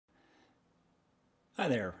Hi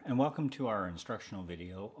there, and welcome to our instructional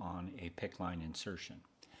video on a PICC line insertion.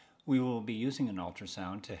 We will be using an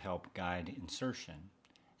ultrasound to help guide insertion,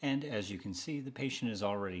 and as you can see, the patient is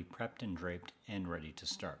already prepped and draped and ready to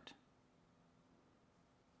start.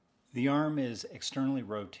 The arm is externally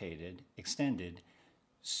rotated, extended,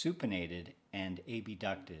 supinated, and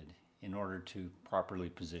abducted in order to properly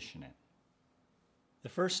position it. The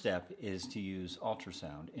first step is to use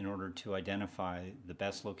ultrasound in order to identify the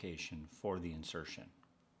best location for the insertion.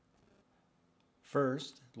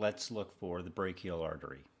 First, let's look for the brachial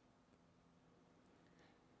artery.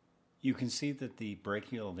 You can see that the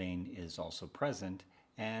brachial vein is also present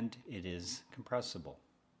and it is compressible.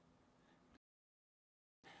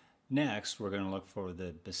 Next, we're going to look for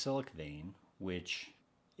the basilic vein, which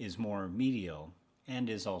is more medial and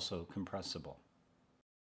is also compressible.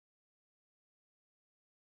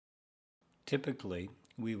 Typically,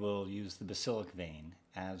 we will use the basilic vein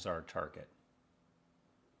as our target.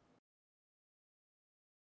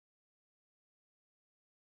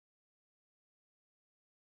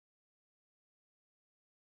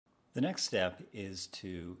 The next step is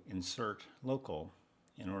to insert local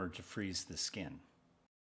in order to freeze the skin.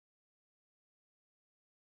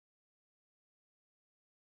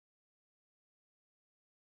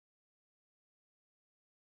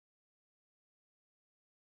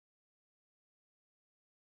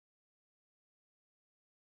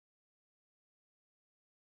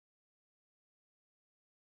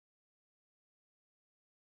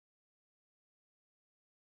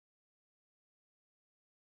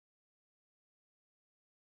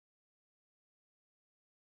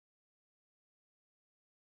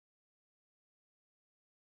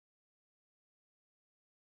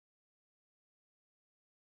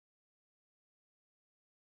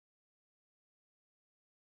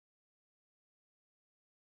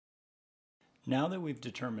 Now that we've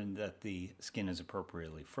determined that the skin is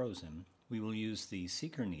appropriately frozen, we will use the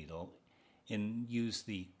seeker needle and use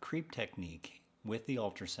the creep technique with the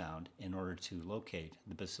ultrasound in order to locate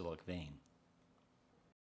the basilic vein.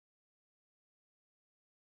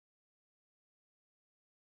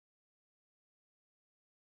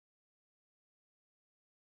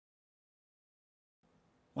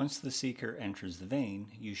 Once the seeker enters the vein,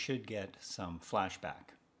 you should get some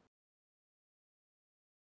flashback.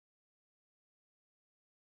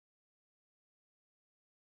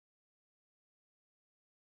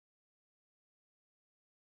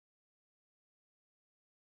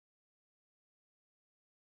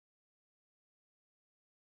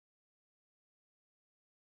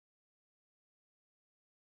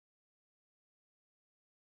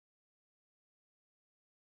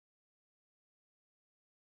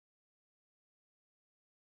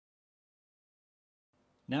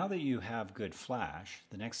 Now that you have good flash,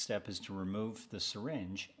 the next step is to remove the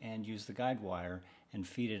syringe and use the guide wire and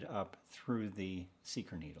feed it up through the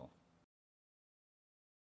seeker needle.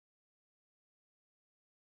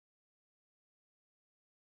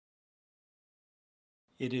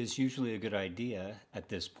 It is usually a good idea at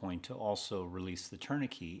this point to also release the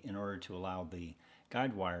tourniquet in order to allow the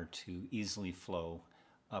guide wire to easily flow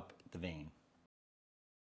up the vein.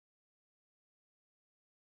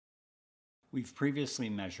 We've previously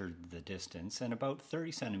measured the distance, and about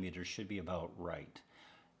 30 centimeters should be about right.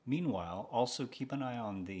 Meanwhile, also keep an eye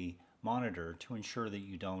on the monitor to ensure that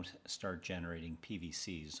you don't start generating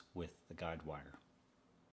PVCs with the guide wire.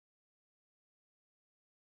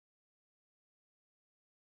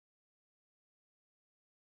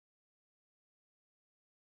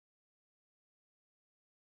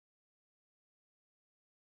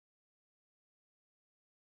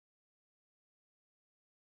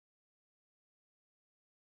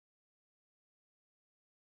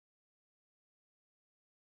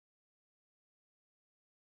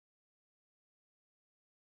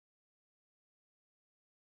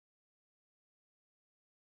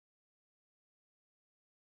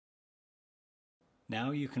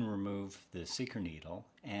 Now you can remove the seeker needle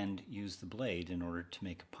and use the blade in order to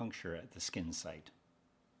make a puncture at the skin site.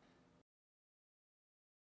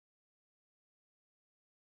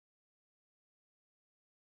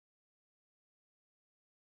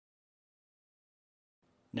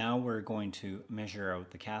 Now we're going to measure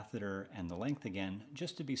out the catheter and the length again,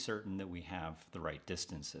 just to be certain that we have the right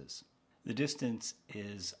distances. The distance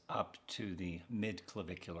is up to the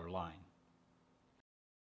mid-clavicular line.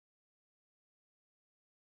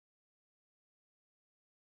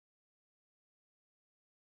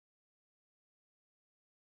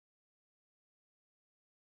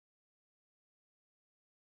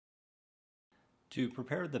 To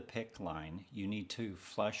prepare the PICC line, you need to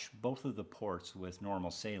flush both of the ports with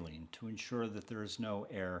normal saline to ensure that there is no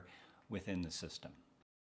air within the system.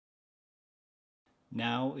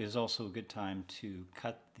 Now is also a good time to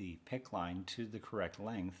cut the PICC line to the correct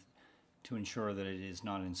length to ensure that it is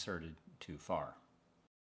not inserted too far.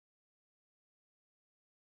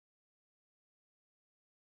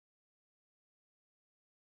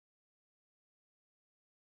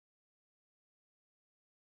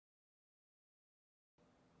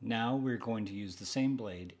 Now we're going to use the same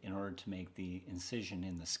blade in order to make the incision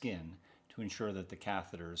in the skin to ensure that the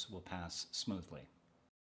catheters will pass smoothly.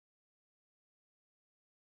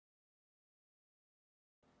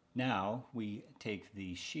 Now we take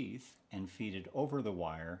the sheath and feed it over the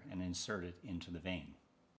wire and insert it into the vein.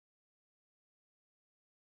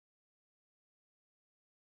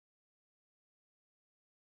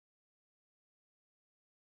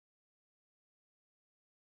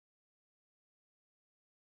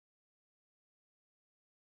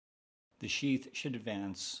 The sheath should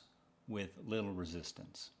advance with little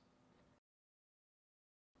resistance.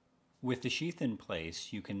 With the sheath in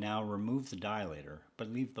place, you can now remove the dilator,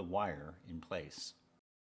 but leave the wire in place.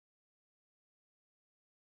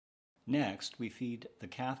 Next, we feed the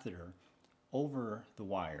catheter over the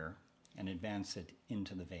wire and advance it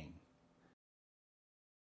into the vein.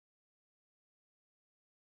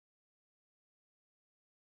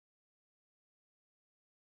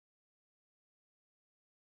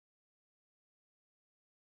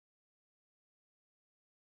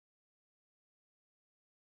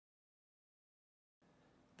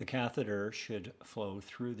 The catheter should flow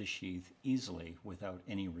through the sheath easily without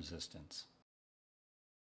any resistance.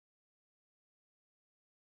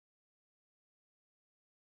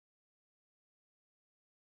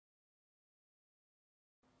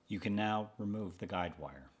 You can now remove the guide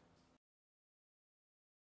wire.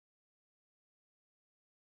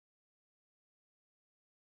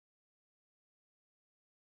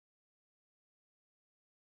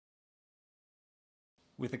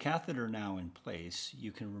 With the catheter now in place,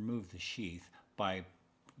 you can remove the sheath by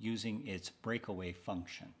using its breakaway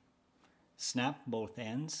function. Snap both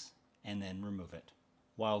ends and then remove it.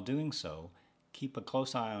 While doing so, keep a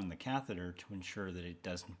close eye on the catheter to ensure that it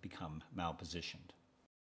doesn't become malpositioned.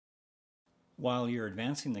 While you're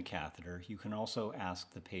advancing the catheter, you can also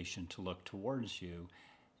ask the patient to look towards you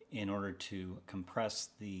in order to compress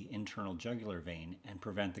the internal jugular vein and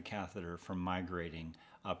prevent the catheter from migrating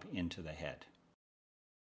up into the head.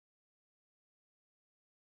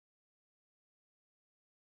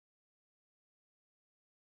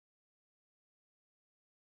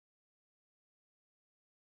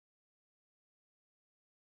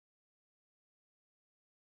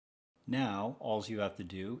 Now, all you have to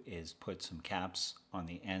do is put some caps on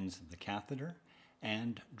the ends of the catheter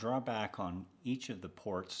and draw back on each of the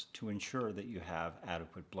ports to ensure that you have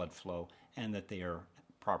adequate blood flow and that they are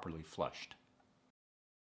properly flushed.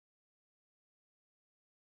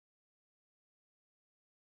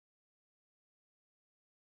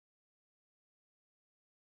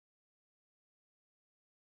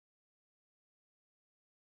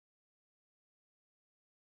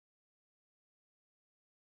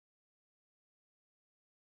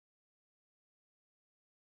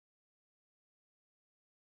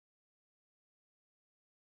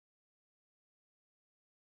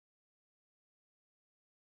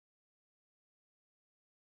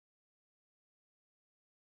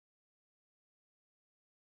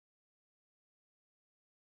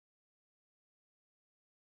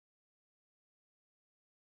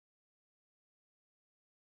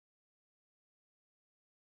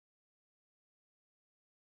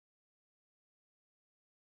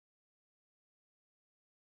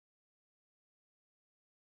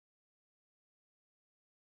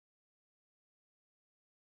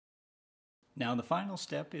 Now the final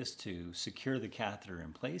step is to secure the catheter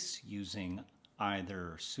in place using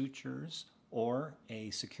either sutures or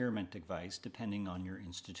a securement device depending on your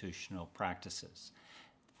institutional practices.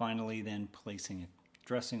 Finally then placing a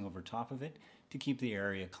dressing over top of it to keep the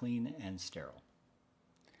area clean and sterile.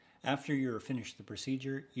 After you're finished the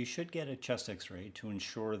procedure, you should get a chest x-ray to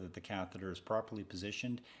ensure that the catheter is properly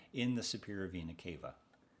positioned in the superior vena cava.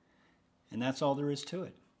 And that's all there is to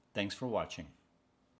it. Thanks for watching.